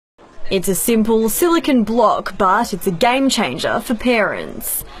It's a simple silicone block, but it's a game changer for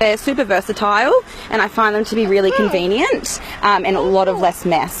parents. They're super versatile and I find them to be really convenient and a lot of less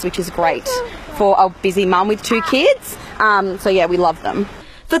mess, which is great for a busy mum with 2 kids. So yeah, we love them.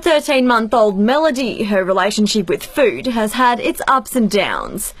 For 13-month-old Melody, her relationship with food has had its ups and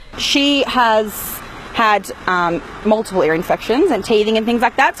downs. She has had multiple ear infections and teething and things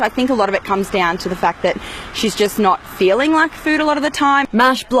like that, so I think a lot of it comes down to the fact that she's just not feeling like food a lot of the time.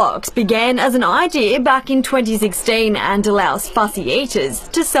 Mashblox began as an idea back in 2016 and allows fussy eaters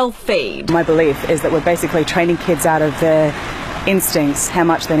to self-feed. My belief is that we're basically training kids out of their instincts, how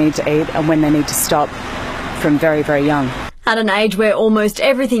much they need to eat and when they need to stop, from very, very young. At an age where almost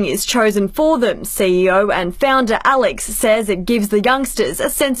everything is chosen for them, CEO and founder Alex says it gives the youngsters a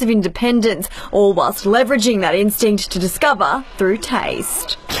sense of independence, all whilst leveraging that instinct to discover through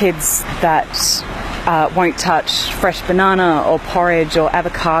taste. Kids that won't touch fresh banana or porridge or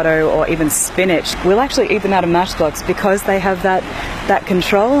avocado or even spinach will actually eat them out of Mashblox because they have that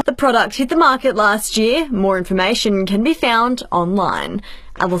control. The product hit the market last year. More information can be found online.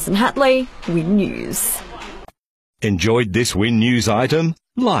 Alison Hatley, WIN News. Enjoyed this WIN News item?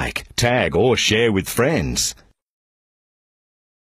 Like, tag or share with friends.